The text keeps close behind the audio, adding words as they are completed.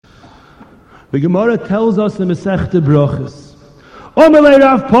The Gemara tells us in Masechta Brachos, Omelei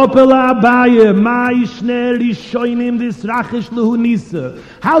Rav Popela Abaye, Mai Shner Rishonim Disrachish Lehunisa.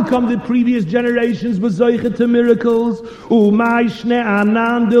 How come the previous generations were zoichet to miracles? Umai Shner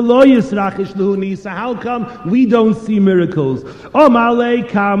Anan Delo Yisrachish Lehunisa. How come we don't see miracles? Omalei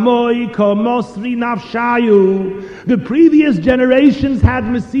Kamoi Komosri Nafshayu. The previous generations had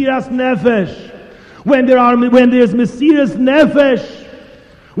Mesiras Nefesh. When there's Mesiras Nefesh,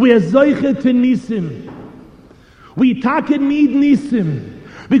 we are zoichet to Nisim. We taken need nisim.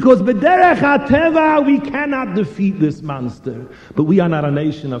 Because b'derech ha-teva, we cannot defeat this monster. But we are not a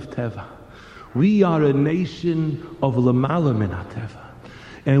nation of teva. We are a nation of lamala min ha-teva.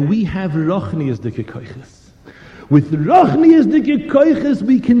 And we have rochnias dike koiches. With rochnias dike koiches,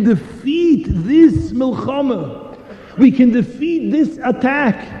 we can defeat this milchama. We can defeat this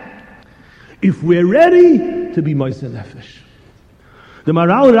attack. If we're ready to be moise nefesh. The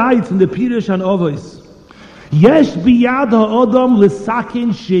Maral writes in the Pirush on Ovos, Yesh biyad ha'odam l'sakin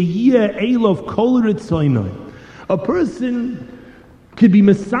sheyeh elov kol ritzoynoi. A person could be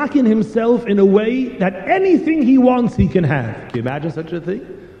misakin himself in a way that anything he wants he can have. Can you imagine such a thing?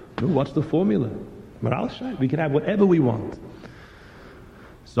 No, what's the formula? Maral Shai, we can have whatever we want.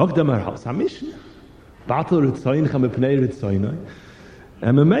 Zog the Maral, Samishna. Batel ritzoyncha mepnei ritzoynoi.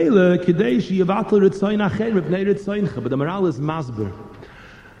 And memele kidei sheyevatel ritzoyn acher mepnei ritzoyncha. But the Maral is masber.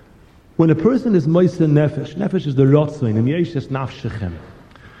 When a person is moise nefesh, nefesh is the rotzoin, and yesh es nafshechem.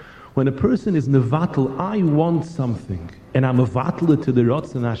 When a person is nevatel, I want something, and I'm mevatel it to the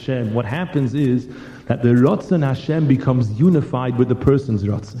rotzon Hashem, what happens is that the rotzon Hashem becomes unified with the person's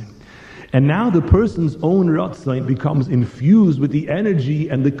rotzon. And now the person's own rotzon becomes infused with the energy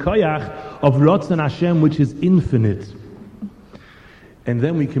and the koyach of rotzon Hashem, which is infinite. And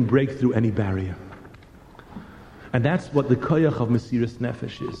then we can break through any barrier. And that's what the koyach of Mesiras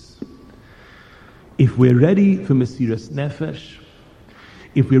Nefesh is. If we're ready for Mesiras Nefesh,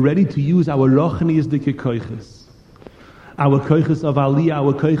 if we're ready to use our rochnias dike koiches, our koiches of Aliyah,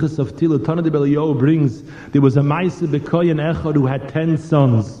 our koiches of Tila, Tana de Belial brings, there was a Maise Bekoyan Echad who had 10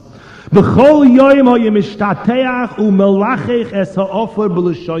 sons. B'chol yoyim hoyim ishtateach u'melachech es ha'ofer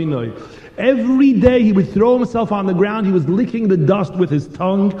b'lashoynoi. Every day he would throw himself on the ground, he was licking the dust with his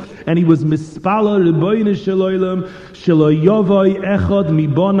tongue, and he was mispala Rebbeinu Shalom Shelo Yovoi Echad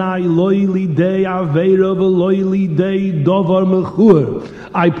Mibonai Loyli Dei Aveira V'Loyli Dei Dovar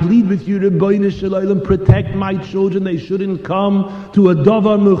Mechur. I plead with you, Rebbeinu Shalom, protect my children. They shouldn't come to a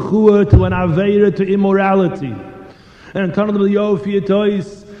Dovar Mechur, to an Aveira, to immorality. And Tanah B'Yov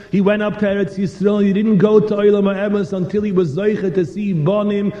Fiatois, he went up to Eretz Yisrael. He didn't go to Olam HaEmes until he was zoiche to see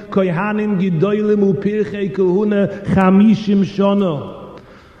Bonim, Kohanim, Gidolim, Upirchei Kahuna, Chamishim Shono.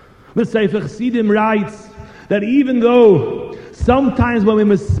 The Sefer Chassidim writes that even though sometimes when we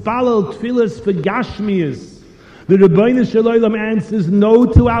mispalel tefillas for Gashmias, the Rebbeinu Shalom answers no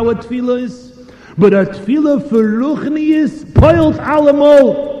to our tefillas, but a tefillah for Ruchnias poilt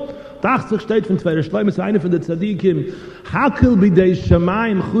alamol. 80 steht von Tverer Shloim, ist einer von der Tzadikim, Hakel bidei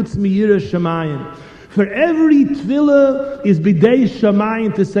Shamayim, chutz mi yira Shamayim. For every tefillah is bidei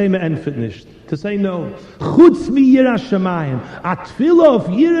Shamayim to say me'enfet nicht, to say no. Chutz mi yira Shamayim. A tefillah of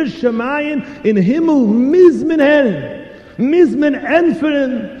yira Shamayim in Himmel, mizmen heren, mizmen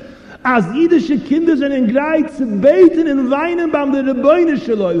enferen. As jüdische Kinder sind in Greit zu beten und weinen beim der Rebbeinu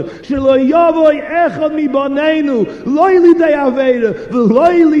Shalom. Shelo Yavoi Echad mi Baneinu, Loyli Dei Aveira,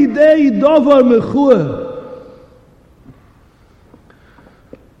 V'Loyli Dei Dovar Mechur.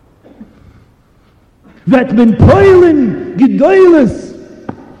 Vet men Poilen Gedoiles.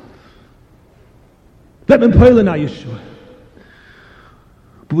 Vet men Poilen Ayeshua.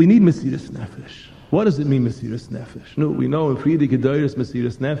 But we need Mesiras Nefesh. What does it mean, Mesiras Nefesh? No, we know in Friedrich Gedoyres,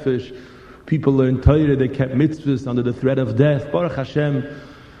 Mesiras Nefesh, people learned Torah, they kept mitzvahs under the threat of death. Baruch Hashem,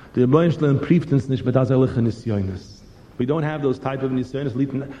 the Rebbeinu Shalom prieft uns nicht mit azeliche nisyonis. We don't have those type of nisyonis,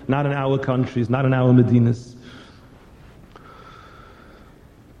 not in our countries, not in our Medinas.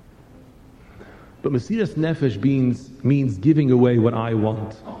 But Mesiras Nefesh means giving away what I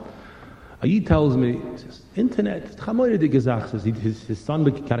want. He tells me, internet, his son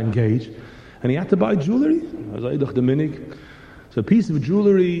got engaged, and he had to buy jewelry. So a piece of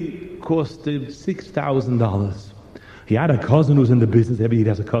jewelry costed $6,000. He had a cousin who was in the business. Everybody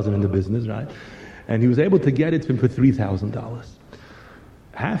has a cousin in the business, right? And he was able to get it to him for $3,000.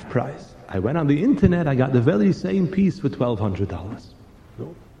 Half price. I went on the internet, I got the very same piece for $1,200.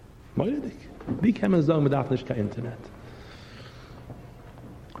 So, wie kann man sagen, man darf nicht kein Internet?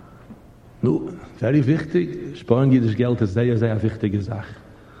 Nu, very wichtig, sparen jüdisch Geld ist sehr, sehr wichtige Sache.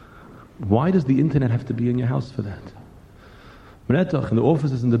 Why does the internet have to be in your house for that? in the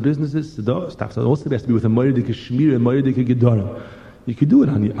offices and the businesses, it also has to be with a moedike shmir and moedike gedorim. You could do it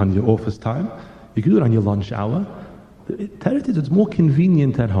on your office time. You could do it on your lunch hour. It's more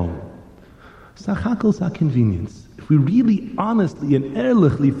convenient at home. Sachakels are convenience. If we really honestly and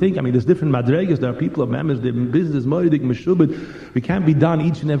ehrlichly think, there's different madregas, there are people of members, they're in business, moedik, meshubit, we can't be done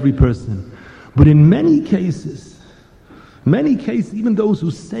each and every person. But in many cases, even those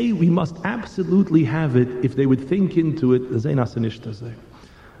who say we must absolutely have it, if they would think into it, it's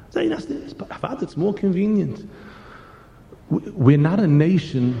more convenient. We're not a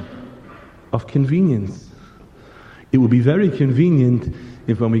nation of convenience. It would be very convenient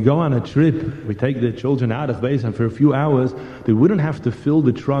if when we go on a trip, we take the children out of base and for a few hours, they wouldn't have to fill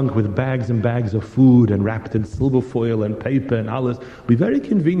the trunk with bags and bags of food and wrapped in silver foil and paper and all this. It would be very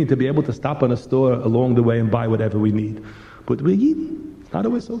convenient to be able to stop in a store along the way and buy whatever we need. But we're eating. It's not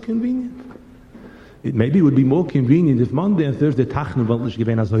always so convenient. Maybe it would be more convenient if Monday and Thursday Tachnu nicht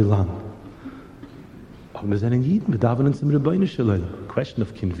gewesen so lang. Wir sind in Jeden, wir daven uns im Rebbeinu Shalom. Question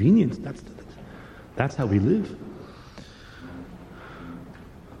of convenience, that's how we live.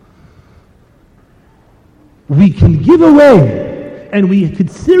 We can give away, and we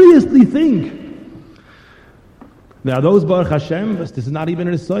could seriously think. There are those, Baruch Hashem, this is not even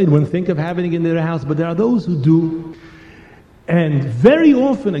an aside, wouldn't think of having it in their house, but there are those who do. And very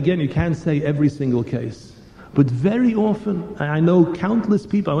often, again, you can't say every single case, but very often, I know countless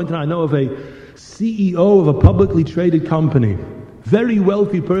people, I know of a CEO of a publicly traded company, very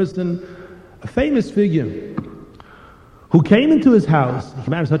wealthy person, a famous figure, who came into his house. He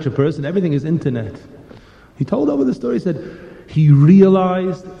married such a person, everything is internet. He told over the story, he said, he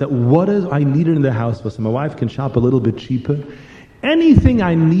realized that what I needed in the house was so my wife can shop a little bit cheaper. Anything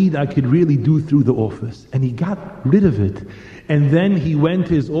I need, I could really do through the office. And he got rid of it. And then he went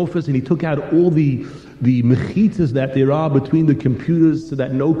to his office and he took out all the mechitzas that there are between the computers so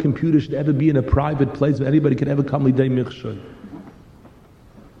that no computer should ever be in a private place where anybody could ever come lidei michshol.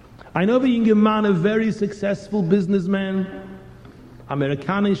 I know a young man, a very successful businessman,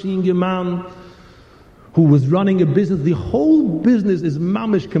 Amerikanish young man, who was running a business. The whole business is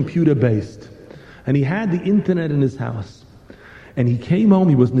mamish computer based. And he had the internet in his house. And he came home,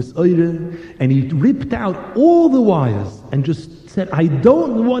 he was nisayre, and he ripped out all the wires and just said, I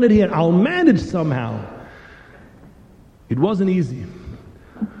don't want it here, I'll manage somehow. It wasn't easy.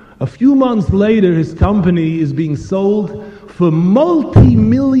 A few months later, his company is being sold for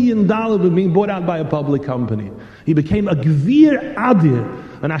multi-million dollars, being bought out by a public company. He became a gvir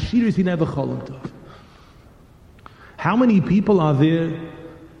adir, an ashiris he never cholmed of. How many people are there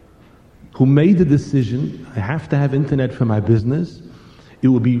who made the decision, I have to have internet for my business, it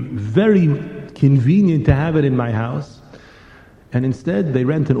will be very convenient to have it in my house, and instead they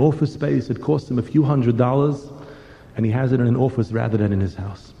rent an office space, it costs him a few $100s, and he has it in an office rather than in his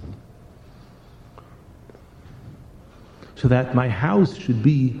house. So that my house should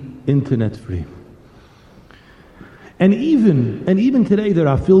be internet free. And even today there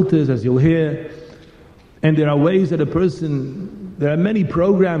are filters, as you'll hear, and there are ways that there are many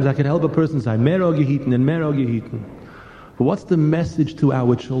programs that can help a person say Mero Gehiten and Mero Gehiten. But what's the message to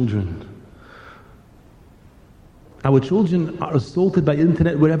our children? Our children are assaulted by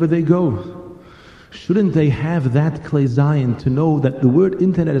internet wherever they go. Shouldn't they have that Klei Zayin to know that the word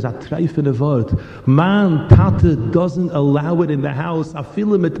internet is a treifene word? Man, Tate doesn't allow it in the house.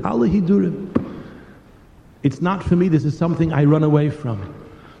 Afile mit alle hidurim. It's not for me, this is something I run away from.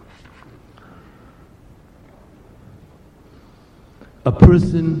 A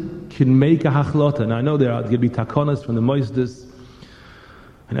person can make a hachlota, and I know there are going to be takonas from the moisdes,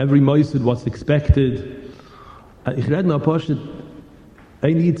 and every moised what's expected. Ich rede noch Poshet,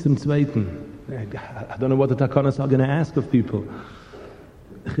 ein Jid zum Zweiten. I don't know what the takonas are going to ask of people.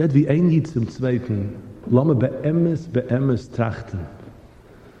 Ich rede wie ein Jid zum Zweiten. Lass me be'emes trachten.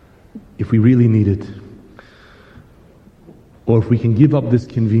 If we really need it. Or if we can give up this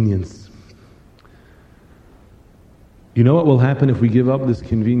convenience. You know what will happen if we give up this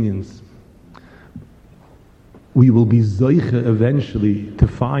convenience? We will be zoiche eventually to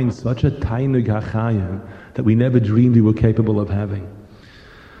find such a tainug hachayim that we never dreamed we were capable of having.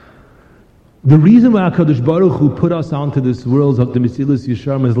 The reason why HaKadosh Baruch Hu put us onto this world of the Mesilas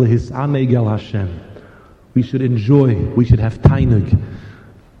Yesharim is lehisaneg el Hashem. We should enjoy, we should have tainug. He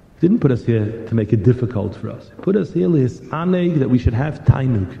didn't put us here to make it difficult for us. He put us here lehisaneg, that we should have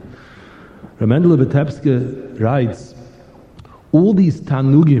tainug. Ramendel Vitebske writes, all these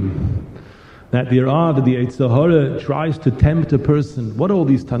tanugim that there are, that the Yetzer Hara tries to tempt a person, what are all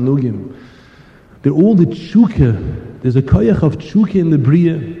these tanugim? They're all the tshuka. There's a koyach of tshuka in the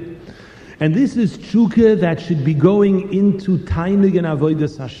Bria. And this is tshuka that should be going into Tainig and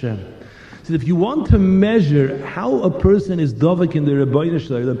Avodas Hashem. So if you want to measure how a person is dovek in the Rebbeinu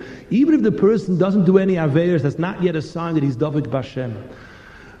Shalom, even if the person doesn't do any Averos, that's not yet a sign that he's dovek b'Hashem.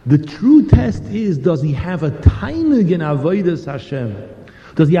 The true test is, does he have a Tainig in Avodas Hashem?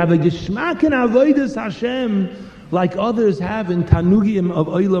 Does he have a Geschmack in Avodas Hashem like others have in Tanugim of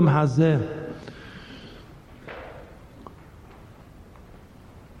Olam Hazeh?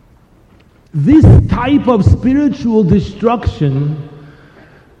 This type of spiritual destruction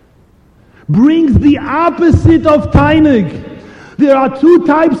brings the opposite of Tainig. There are two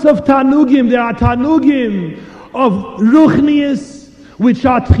types of Tanugim. There are Tanugim of Ruchnius, which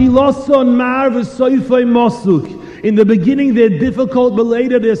are Tchiloson Mar v'Soifoi Mosuk. In the beginning they're difficult, but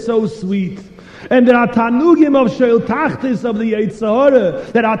later they're so sweet. And there are Tanugim of Sheil Tachtis of the Yetzer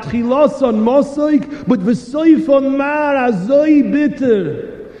Hara that are Tchiloson Mosuk, but v'Soifon Mar Azoi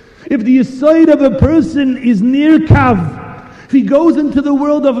bitter. If the Yesod of a person is near Kav, if he goes into the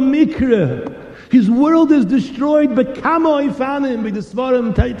world of Mikra, his world is destroyed, but Kamo Ifanim, the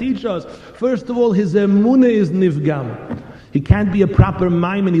Svarim teach us. First of all, his emunah is nifgam. He can't be a proper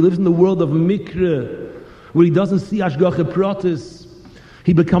maimon. He lives in the world of Mikra, where he doesn't see Ashgacha Pratis.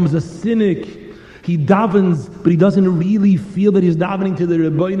 He becomes a cynic. He davens, but he doesn't really feel that he's davening to the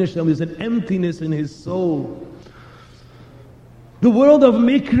Rebbeinu Shalom. There's an emptiness in his soul. The world of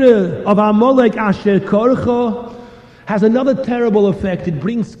Mikra, of Amalek Asher Korcho, has another terrible effect. It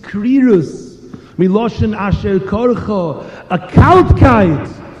brings krirus, miloshen asher korcho, a kaltkeit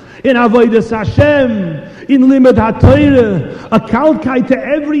in avodas Hashem, in limud haTorah, a kaltkeit to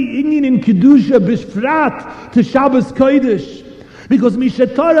every Indian in kedusha, b'shfrat to Shabbos Kodesh. Because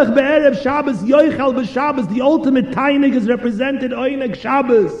mishetorach be'erev Shabbos, yoichal b'Shabbos, the ultimate tainig is represented oineg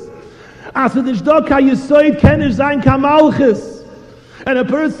Shabbos. Asa d'shdok ha'yesoid kenish zayin kamalchus. And a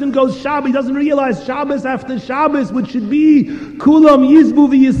person goes Shabbos, he doesn't realize Shabbos after Shabbos, which should be Kulam Yizbu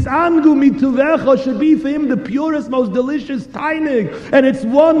v'Yisangu mituvecha, should be for him the purest, most delicious tainig. And it's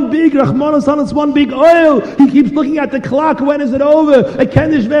one big Rachmanos on, it's one big oil. He keeps looking at the clock, when is it over? A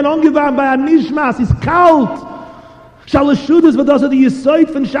Kenish ven ongevan by a Nishmas, he's kalt. Shalashudas v'das the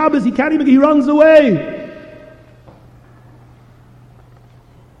Yisoid from Shabbos, he can't even, he runs away.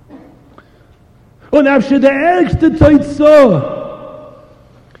 Und after the ärgste Toitzo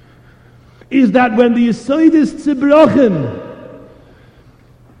is that when the Yesod is zerbrochen,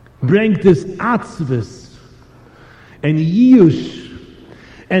 bringt es Atzvus and Yush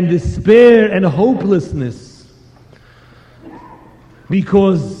and despair and hopelessness,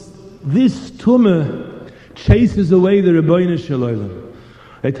 because this tumah chases away the Rebbeinu Shalom.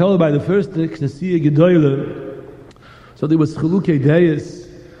 They tell by the first Knessia Gedoyle, so there was Chalukei Deis,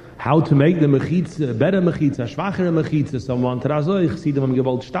 how to make the mechitza, better mechitza, schwachere mechitza, someone trazoich, see them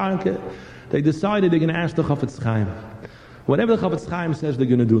gewollt starke. They decided they're going to ask the Chafetz Chaim. Whatever the Chafetz Chaim says they're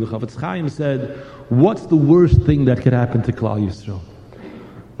going to do, the Chafetz Chaim said, what's the worst thing that could happen to Klal Yisrael?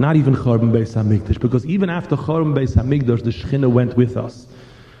 Not even Chorban Beis HaMikdash, because even after Chorban Beis HaMikdash, the Shechina went with us.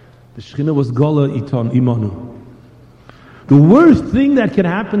 The Shechina was Gola Iton Imanu. The worst thing that can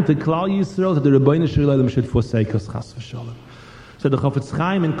happen to Klal Yisrael is that the Rebbeinu Shalom should forsake us, Chas v'Shalom. So the Chafetz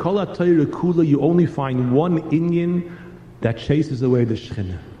Chaim in Kol HaTorah Kula, you only find one Inyan that chases away the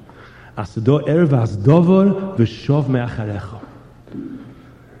Shechina. Asado ervas dover v'shov me'acharecha.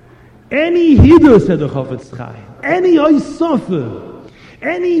 Any hidur, said the Chafetz Chaim, any oisofer,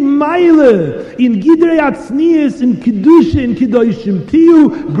 any mile in Gidrei Atznius, in Kedusha, in Kedoshim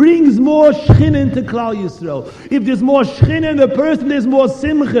Tiyu, brings more Shechina into Klal Yisrael. If there's more Shechina in the person, there's more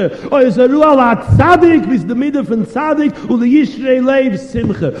Simcha. Or is a Ru'al HaTzadik, with the middle from Tzadik, or the Yishrei Leiv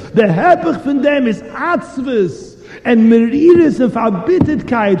Simcha. The hepech from them is Atzvus and Meriris of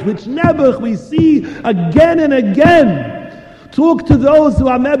Habitedkeit, which Nebuch we see again and again. Talk to those who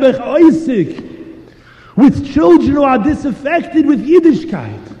are Nebuch Oisik, with children who are disaffected with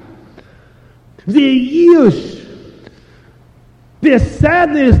Yiddishkeit. Their Yush, their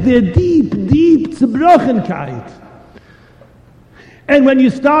sadness, their deep Zerbrochenkeit. And when you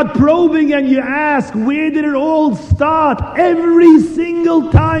start probing and you ask, where did it all start? Every single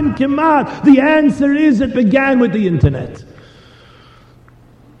time, Kemat, the answer is it began with the internet.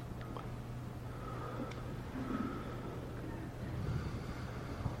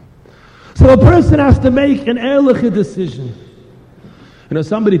 So a person has to make an ehrliche decision. You know,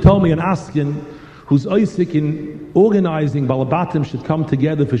 somebody told me an Askin who's oisik in organizing Balabatim should come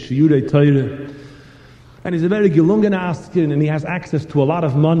together for Shiurei Torah. And he's a very gelungen Askin, and he has access to a lot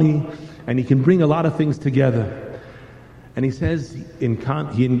of money, and he can bring a lot of things together. And he says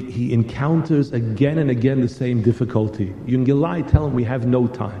he encounters again and again the same difficulty. Yun Gilai tell him we have no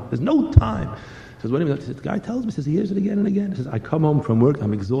time. There's no time. He says, what do you mean? The guy tells me, he says, he hears it again and again. He says, I come home from work,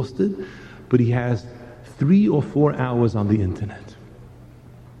 I'm exhausted, but he has 3 or 4 hours on the internet.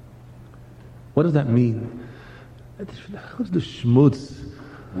 What does that mean? What's the shmutz,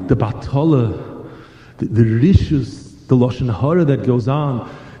 the batola, the rishus, the lashon hara that goes on?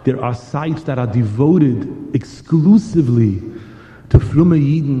 There are sites that are devoted exclusively to Frumme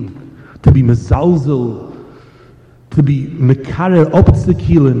Yidden, to be mezalzel, to be mekarer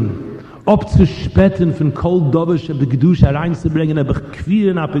opzekielen, opzuspetten von kol dovish of the Kedusha reinzubringen, aber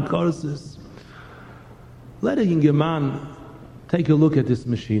kvieren apikorsis. Let a young man take a look at this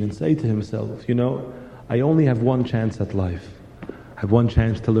machine and say to himself, I only have one chance at life. I have one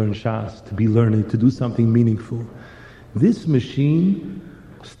chance to learn Shas, to be learned, to do something meaningful. This machine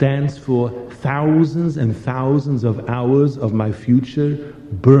stands for thousands and thousands of hours of my future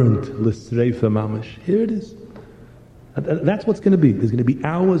burnt l'sreifa mamash. Here it is. That's what's going to be. There's going to be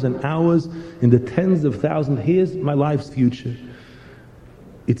hours and hours in the tens of thousands. Here's my life's future.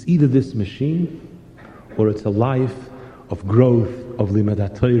 It's either this machine or it's a life of growth, of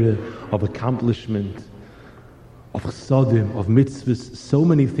limadat Torah, of accomplishment, of chesadim, of mitzvahs, so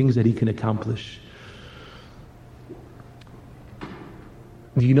many things that he can accomplish.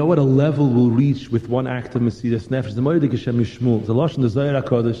 Do you know what a level will reach with one act of Mesiras Nefesh? The Moedik Hashem Yishmul, the Lashon, the Zohar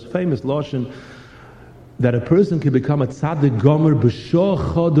HaKodesh, famous Lashon, that a person can become a tzaddik gomer b'shoh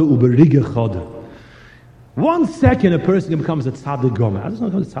choda u'beriga choda. 1 second a person becomes a tzaddik gomer. I just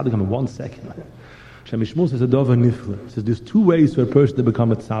don't know what a tzaddik gomer, 1 second. Hashem Yishmul says a dova nifla. He says there's 2 ways for a person to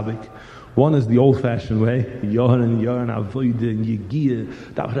become a tzaddik. One is the old-fashioned way, Yohan, Avoide, and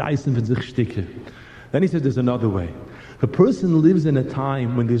Yegiyah, da reißen von sich Stücke. Then he says there's another way. A person lives in a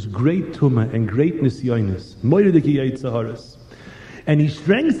time when there's great tumah and great nisyonis, and he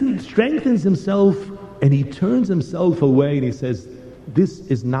strengthens himself, and he turns himself away, and he says, this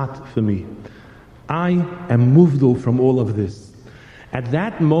is not for me. I am muvdal from all of this. At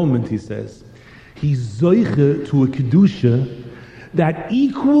that moment, he says, he's zoiche to a kedusha that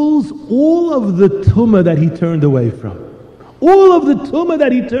equals all of the tumah that he turned away from. All of the tumah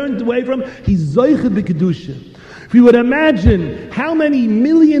that he turned away from, he's zoiche b'kedusha. If you would imagine how many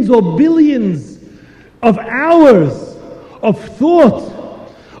millions or billions of hours of thought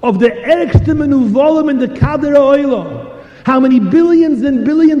of the ergste menuvolim in the Kader Oilam, how many billions and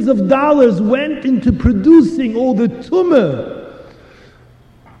billions of dollars went into producing all the tumah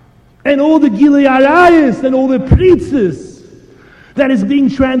and all the Gilei Arayis and all the pritzes that is being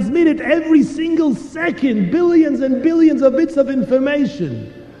transmitted every single second, billions and billions of bits of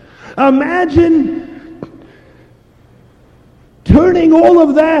information. Imagine turning all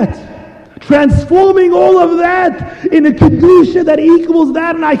of that, transforming all of that in a kedusha that equals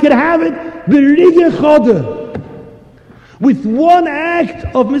that, and I could have it b'rigeh choda. With one act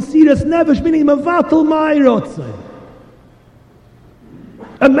of Mesiras Nefesh, meaning mevatel ma'arotzai.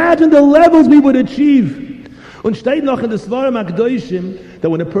 Imagine the levels we would achieve. Und steht noch in the Svarim HaKadoshim that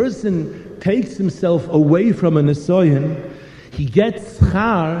when a person takes himself away from a Nesoyan, he gets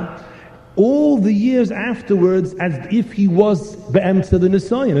schar all the years afterwards as if he was be'emtza the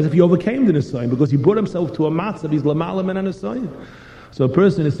Nesoyan, as if he overcame the Nesoyan, because he brought himself to a matzav, he's lamalam and a Nesoyan. So a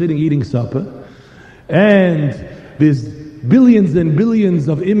person is sitting eating supper, and there's billions and billions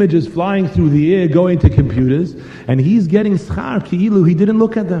of images flying through the air going to computers, and he's getting schar ki'ilu, he didn't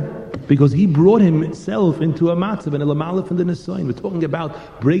look at them, because he brought himself into a matzav and a lamalaf and the Nesoyan. We're talking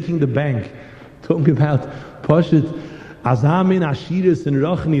about breaking the bank, talking about Pashut, Azamin, Ashiris, and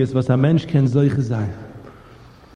Rachnias, was a Mensch kann solche sein.